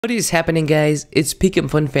What is happening, guys? It's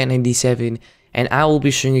PeakandFunFan97 and I will be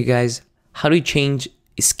showing you guys how to change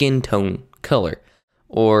skin tone color,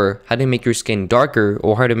 or how to make your skin darker,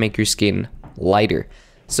 or how to make your skin lighter.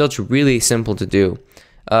 So it's really simple to do.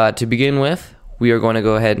 To begin with, we are going to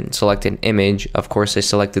go ahead and select an image. Of course, I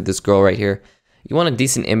selected this girl right here. You want a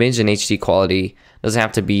decent image in HD quality. Doesn't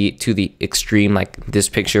have to be to the extreme like this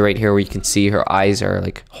picture right here where you can see her eyes are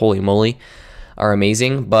like holy moly, are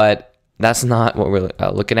amazing, but that's not what we're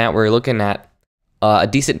looking at. We're looking at a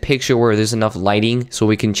decent picture where there's enough lighting so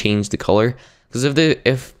we can change the color. Because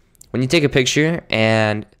if when you take a picture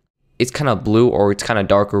and it's kind of blue or it's kind of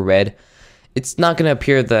dark or red, it's not going to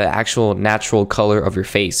appear the actual natural color of your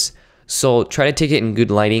face. So try to take it in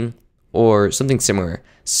good lighting or something similar.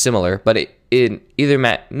 But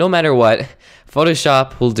no matter what,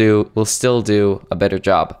 Photoshop will still do a better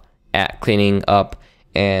job at cleaning up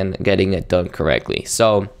and getting it done correctly.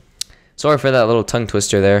 So sorry for that little tongue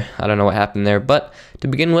twister there. I don't know what happened there. But to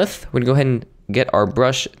begin with, we're going to go ahead and get our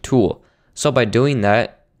brush tool. So by doing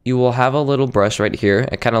that, you will have a little brush right here.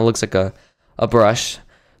 It kind of looks like a brush.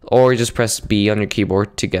 Or just press B on your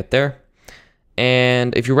keyboard to get there.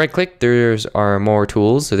 And if you right click, there's our more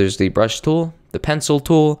tools. So there's the brush tool, the pencil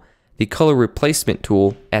tool, the color replacement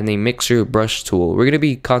tool, and the mixer brush tool. We're going to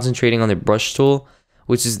be concentrating on the brush tool,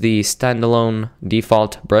 which is the standalone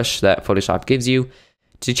default brush that Photoshop gives you.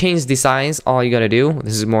 To change the size, all you gotta do,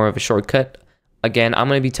 this is more of a shortcut. Again, I'm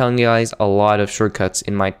gonna be telling you guys a lot of shortcuts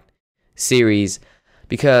in my series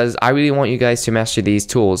because I really want you guys to master these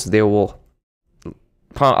tools. I'll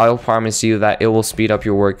promise you that it will speed up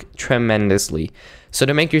your work tremendously. So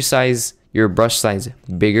to make your brush size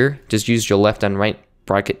bigger, just use your left and right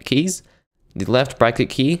bracket keys. The left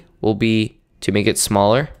bracket key will be to make it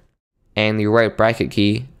smaller, and the right bracket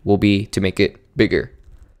key will be to make it bigger.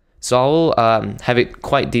 So I will have it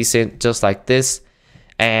quite decent, just like this.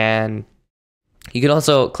 And you can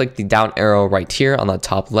also click the down arrow right here on the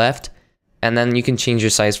top left, and then you can change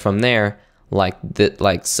your size from there, like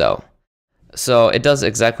so. So it does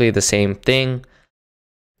exactly the same thing.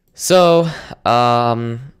 So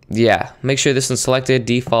yeah, make sure this is selected,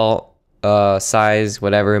 default size,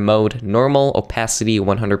 whatever, mode, normal, opacity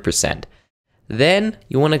 100%. Then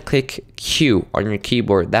you want to click Q on your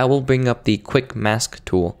keyboard. That will bring up the quick mask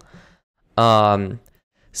tool.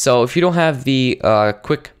 So if you don't have the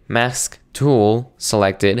quick mask tool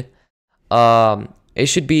selected, it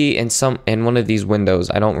should be in one of these windows.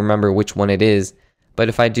 I don't remember which one it is, but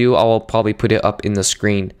if I do, I will probably put it up in the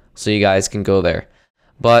screen so you guys can go there.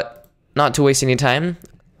 But not to waste any time,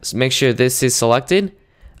 make sure this is selected.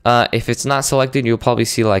 If it's not selected, you'll probably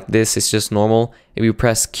see like this. It's just normal. If you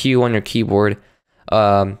press Q on your keyboard,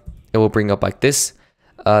 it will bring up like this.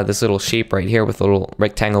 This little shape right here with a little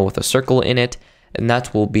rectangle with a circle in it, and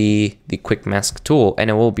that will be the quick mask tool,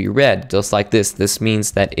 and it will be red just like this. This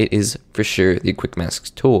means that it is for sure the quick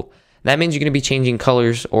mask tool. That means you're going to be changing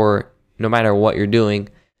colors, or no matter what you're doing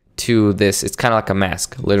to this, it's kind of like a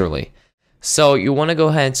mask, literally. So you want to go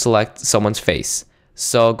ahead and select someone's face.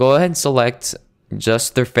 So go ahead and select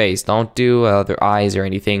just their face. Don't do their eyes or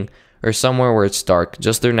anything, or somewhere where it's dark,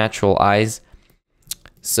 just their natural eyes.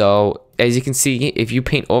 So as you can see, if you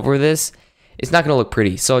paint over this, it's not going to look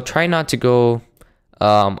pretty. So try not to go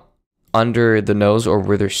under the nose or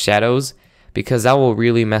where there's shadows, because that will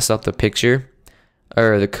really mess up the picture,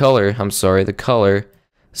 or the color. I'm sorry, the color.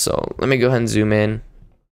 So let me go ahead and zoom in.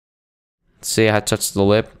 See, I touched the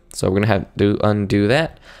lip, so we're going to have to undo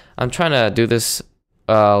that. I'm trying to do this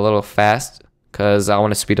a little fast because I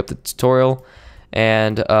want to speed up the tutorial.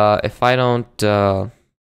 And if I don't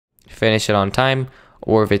finish it on time,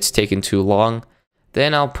 or if it's taken too long,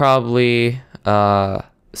 then I'll probably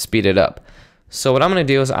speed it up. So what I'm going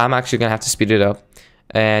to do is I'm actually going to have to speed it up,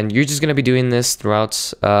 and you're just going to be doing this throughout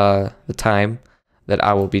the time that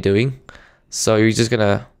I will be doing. So you're just going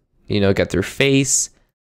to, get their face,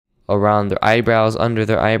 around their eyebrows, under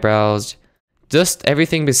their eyebrows, just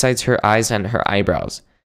everything besides her eyes and her eyebrows,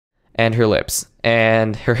 and her lips,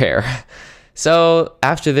 and her hair. So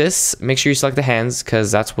after this, make sure you select the hands,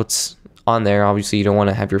 because that's what's on there. Obviously you don't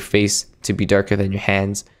want to have your face to be darker than your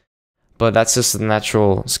hands, but that's just the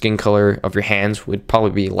natural skin color of your hands, would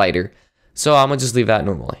probably be lighter. So I'm gonna just leave that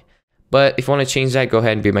normally, but if you want to change that, go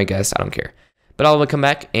ahead and be my guest. I don't care. But I'll come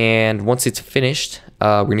back, and once it's finished,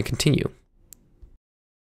 we're gonna continue.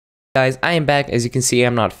 Guys, I am back. As you can see,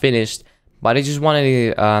 I'm not finished, but I just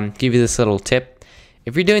wanted to give you this little tip.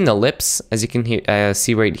 If you're doing the lips, as you can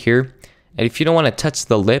see right here, and if you don't want to touch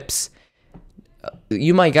the lips,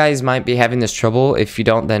 you guys might be having this trouble. If you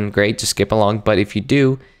don't, then great, just skip along. But if you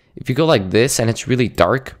do, if you go like this and it's really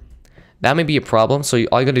dark, that may be a problem. So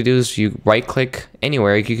all you gotta do is you right click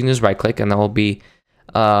anywhere. You can just right click, and that will be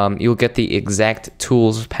you'll get the exact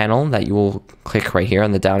tools panel that you will click right here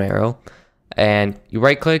on the down arrow, and you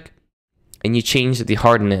right click and you change the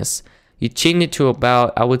hardness. You change it to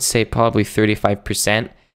about, I would say, probably 35%,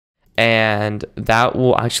 and that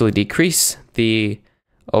will actually decrease the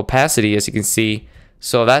opacity, as you can see.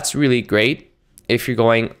 So that's really great if you're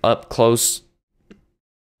going up close.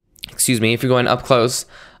 Excuse me, if you're going up close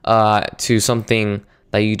to something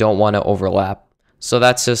that you don't want to overlap. So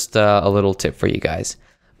that's just a little tip for you guys.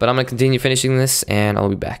 But I'm gonna continue finishing this, and I'll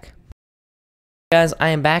be back. Guys, I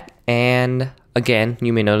am back, and again,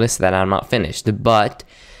 you may notice that I'm not finished. But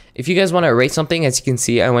if you guys want to erase something, as you can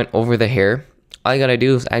see, I went over the hair. All you gotta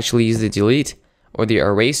do is actually use the delete or the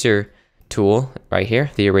eraser tool right here,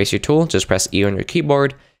 the eraser tool. Just press E on your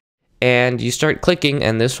keyboard, and you start clicking,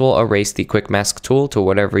 and this will erase the quick mask tool to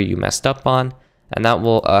whatever you messed up on, and that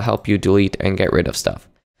will help you delete and get rid of stuff.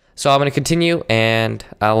 So I'm going to continue, and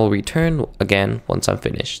I will return again once I'm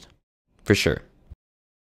finished, for sure.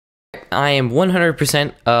 I am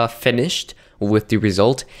 100% finished with the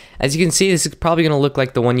result. As you can see, this is probably going to look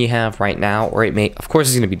like the one you have right now, or it may, of course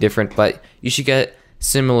it's going to be different, but you should get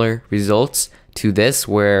similar results to this,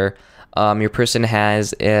 where your person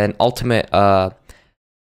has an ultimate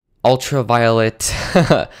ultraviolet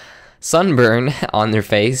sunburn on their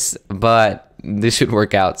face, but this should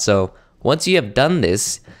work out. So once you have done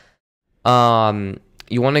this,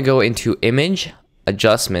 you want to go into image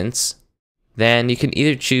adjustments. Then you can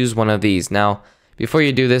either choose one of these. Now before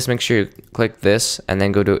you do this, make sure you click this and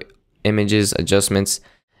then go to images adjustments,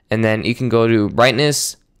 and then you can go to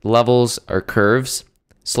brightness, levels, or curves.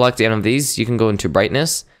 Select any of these. You can go into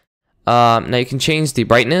brightness. Now you can change the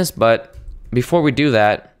brightness, but before we do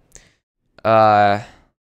that,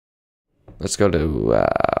 let's go to where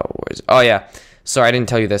is it? Oh yeah, sorry, I didn't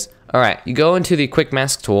tell you this. All right, you go into the quick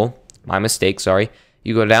mask tool. My mistake, sorry.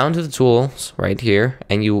 You go down to the tools right here,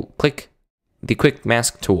 and you click the quick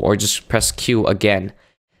mask tool, or just press Q again.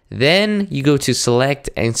 Then you go to select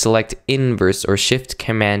and select inverse, or shift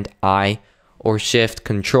command I, or shift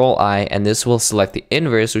control I, and this will select the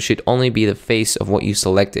inverse, which should only be the face of what you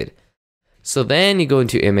selected. So then you go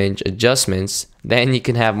into image adjustments, then you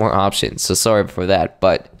can have more options. So sorry for that,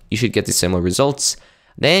 but you should get the similar results.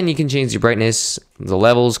 Then you can change the brightness, the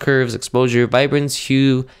levels, curves, exposure, vibrance,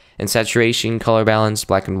 hue, and saturation, color balance,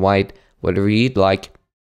 black and white, whatever you'd like.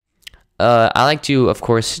 I like to, of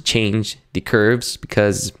course, change the curves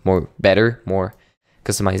because more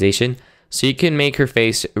customization. So you can make her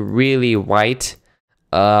face really white,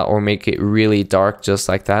 or make it really dark, just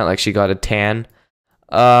like that, like she got a tan.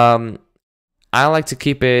 I like to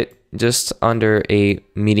keep it just under a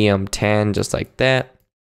medium tan, just like that.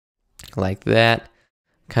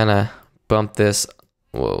 Kind of bump this.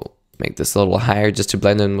 We'll make this a little higher just to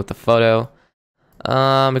blend in with the photo.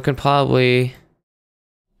 We can probably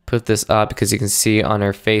put this up because you can see on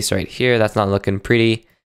her face right here, that's not looking pretty.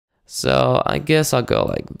 So I guess I'll go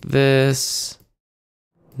like this.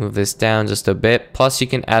 Move this down just a bit. Plus you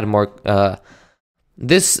can add more.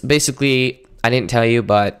 This basically, I didn't tell you,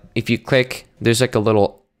 but if you click, there's like a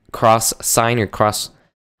little cross sign or a cross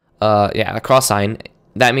sign.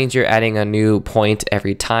 That means you're adding a new point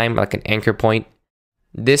every time, like an anchor point.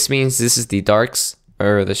 This means this is the darks,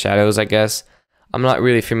 or the shadows, I guess. I'm not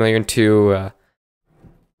really familiar into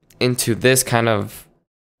this kind of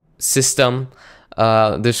system.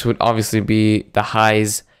 This would obviously be the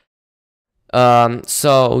highs.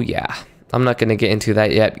 So yeah, I'm not gonna get into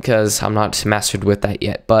that yet because I'm not mastered with that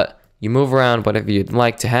yet, but you move around whatever you'd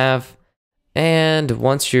like to have, and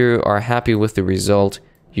once you are happy with the result,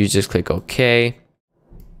 you just click OK.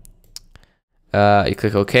 You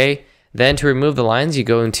click OK. Then to remove the lines, you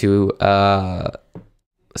go into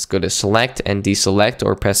let's go to select and deselect,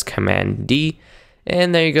 or press Command D,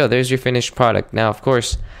 and there you go. There's your finished product. Now, of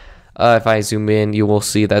course, if I zoom in, you will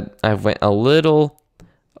see that I went a little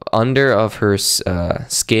under of her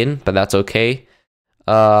skin, but that's okay.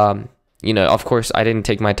 You know, of course, I didn't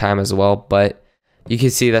take my time as well, but you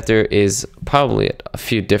can see that there is probably a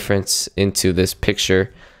few difference into this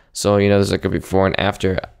picture. So, you know, there's like a before and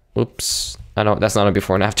after. Oops, I know that's not a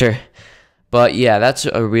before and after. But yeah, that's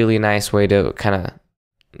a really nice way to kind of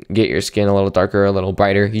get your skin a little darker, a little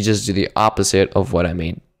brighter. You just do the opposite of what I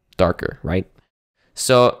made darker, right?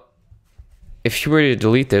 So if you were to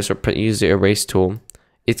delete this or use the erase tool,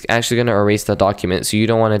 it's actually going to erase the document. So you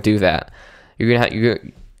don't want to do that.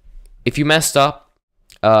 If you messed up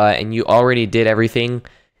and you already did everything,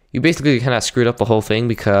 you basically kind of screwed up the whole thing,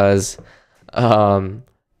 because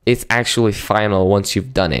it's actually final once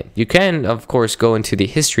you've done it. You can, of course, go into the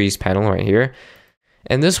Histories panel right here,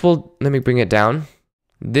 And this will, let me bring it down.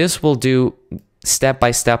 This will do step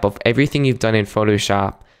by step of everything you've done in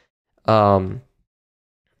Photoshop.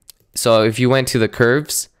 So if you went to the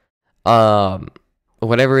curves,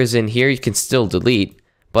 whatever is in here, you can still delete,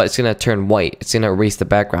 but it's going to turn white. It's going to erase the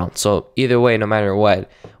background. So either way, no matter what,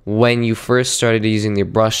 when you first started using the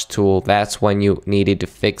brush tool, that's when you needed to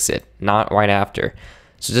fix it, not right after.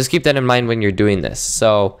 So just keep that in mind when you're doing this.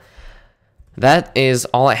 So that is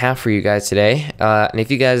all I have for you guys today. And if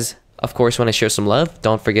you guys, of course, want to share some love,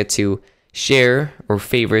 don't forget to share or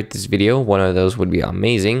favorite this video. One of those would be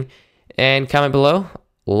amazing. And comment below.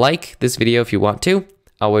 Like this video if you want to.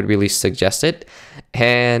 I would really suggest it.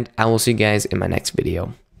 And I will see you guys in my next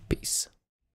video. Peace.